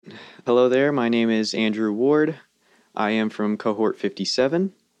Hello there, my name is Andrew Ward. I am from Cohort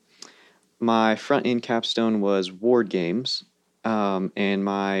 57. My front-end capstone was Ward Games, and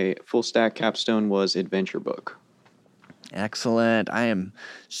my full-stack capstone was Adventure Book. Excellent. I am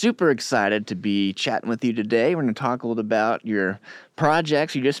super excited to be chatting with you today. We're going to talk a little about your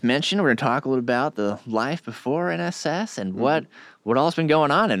projects you just mentioned. We're going to talk a little about the life before NSS and what all's been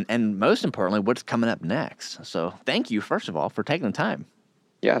going on, and most importantly, what's coming up next. So thank you, first of all, for taking the time.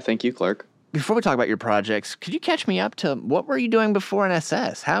 Yeah, thank you, Clark. Before we talk about your projects, could you catch me up to what were you doing before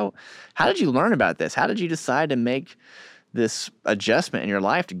NSS? How did you learn about this? How did you decide to make this adjustment in your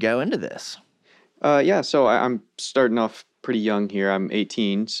life to go into this? So I'm starting off pretty young here. I'm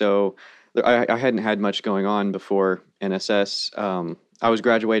 18, so I hadn't had much going on before NSS. I was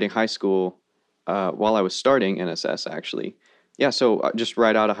graduating high school while I was starting NSS, actually. Yeah, so just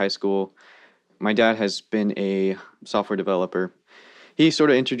right out of high school, my dad has been a software developer. He sort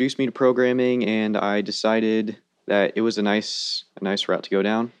of introduced me to programming, and I decided that it was a nice route to go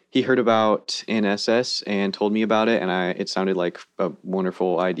down. He heard about NSS and told me about it, and it sounded like a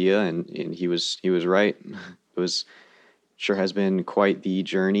wonderful idea, and he was right. It sure has been quite the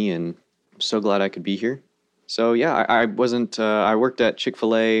journey, and I'm so glad I could be here. So yeah, I worked at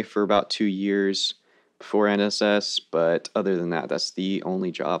Chick-fil-a for about 2 years before NSS, but other than that, that's the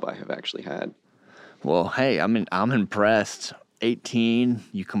only job I have actually had. Well, hey, I'm impressed. 18,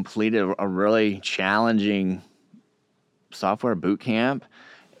 you completed a really challenging software boot camp,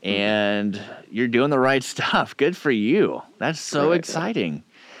 and you're doing the right stuff. Good for you. That's so exciting.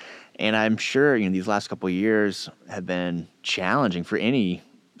 And I'm sure these last couple of years have been challenging for any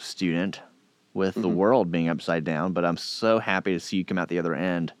student with the world being upside down, but I'm so happy to see you come out the other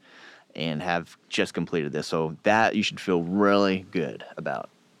end and have just completed this. So that you should feel really good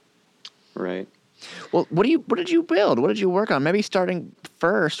about. Right. Well, what did you build? What did you work on? Maybe starting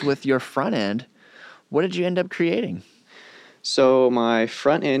first with your front end, what did you end up creating? So my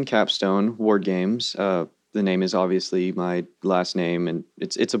front end capstone, Ward Games, the name is obviously my last name, and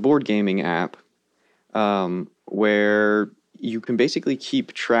it's a board gaming app where you can basically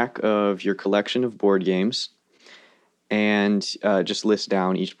keep track of your collection of board games and just list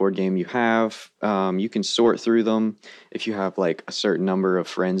down each board game you have. You can sort through them. If you have like a certain number of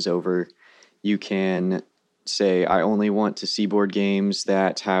friends over, you can say, I only want to see board games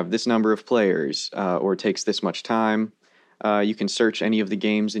that have this number of players or takes this much time. You can search any of the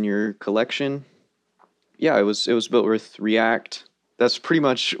games in your collection. Yeah, it was built with React. That's pretty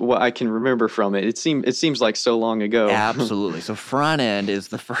much what I can remember from it. It seems like so long ago. Absolutely. So front end is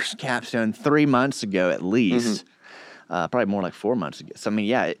the first capstone 3 months ago at least. Probably more like 4 months ago. So I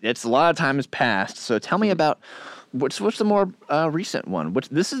mean, it's a lot of time has passed. So tell me about what's the more recent one?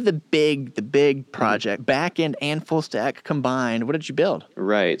 This is the big project, back end and full stack combined. What did you build?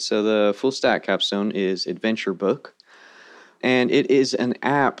 Right. So the full stack capstone is Adventure Book, and it is an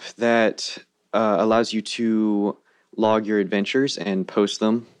app that allows you to log your adventures and post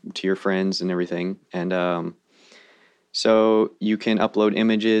them to your friends and everything. And so you can upload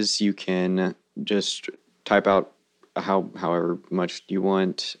images. You can just type out however much you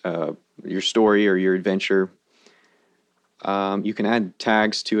want your story or your adventure. You can add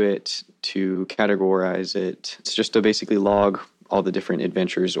tags to it to categorize it. It's just to basically log all the different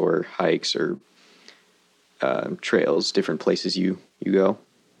adventures or hikes or trails, different places you go.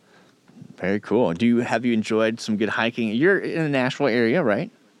 Very cool. Have you enjoyed some good hiking? You're in the Nashville area,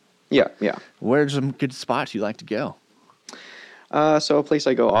 right? Yeah. Where's some good spots you like to go? So a place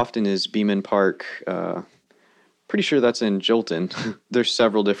I go often is Beeman Park. Pretty sure that's in Jolton. There's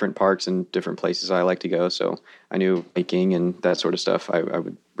several different parks and different places I like to go, so I knew hiking and that sort of stuff. I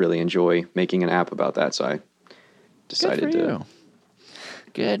would really enjoy making an app about that, so I decided to.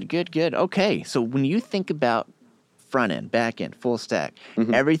 Good. Okay, so when you think about front end, back end, full stack,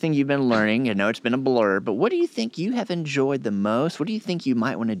 everything you've been learning, I know it's been a blur, but what do you think you have enjoyed the most? What do you think you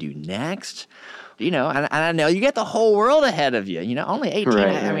might want to do next? And I know you got the whole world ahead of you. Only 18.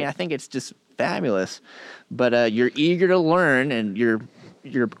 Right. I mean, I think it's just fabulous. But you're eager to learn and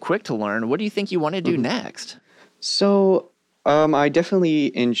you're quick to learn. What do you think you want to do next? So I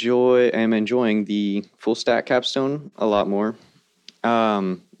definitely am enjoying the full stack capstone a lot more.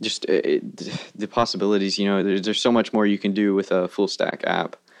 Just the possibilities, there's so much more you can do with a full stack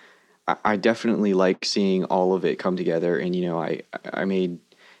app. I definitely like seeing all of it come together, and I made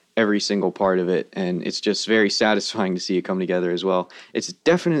every single part of it, and it's just very satisfying to see it come together as well. It's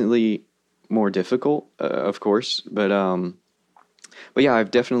definitely more difficult, of course, but yeah,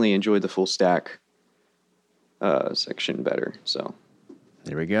 I've definitely enjoyed the full stack section better. So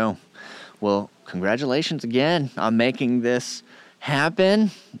there we go. Well, congratulations again on making this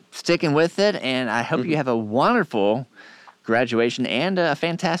happen, sticking with it, and I hope you have a wonderful graduation and a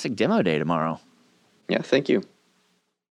fantastic demo day tomorrow. Yeah, thank you.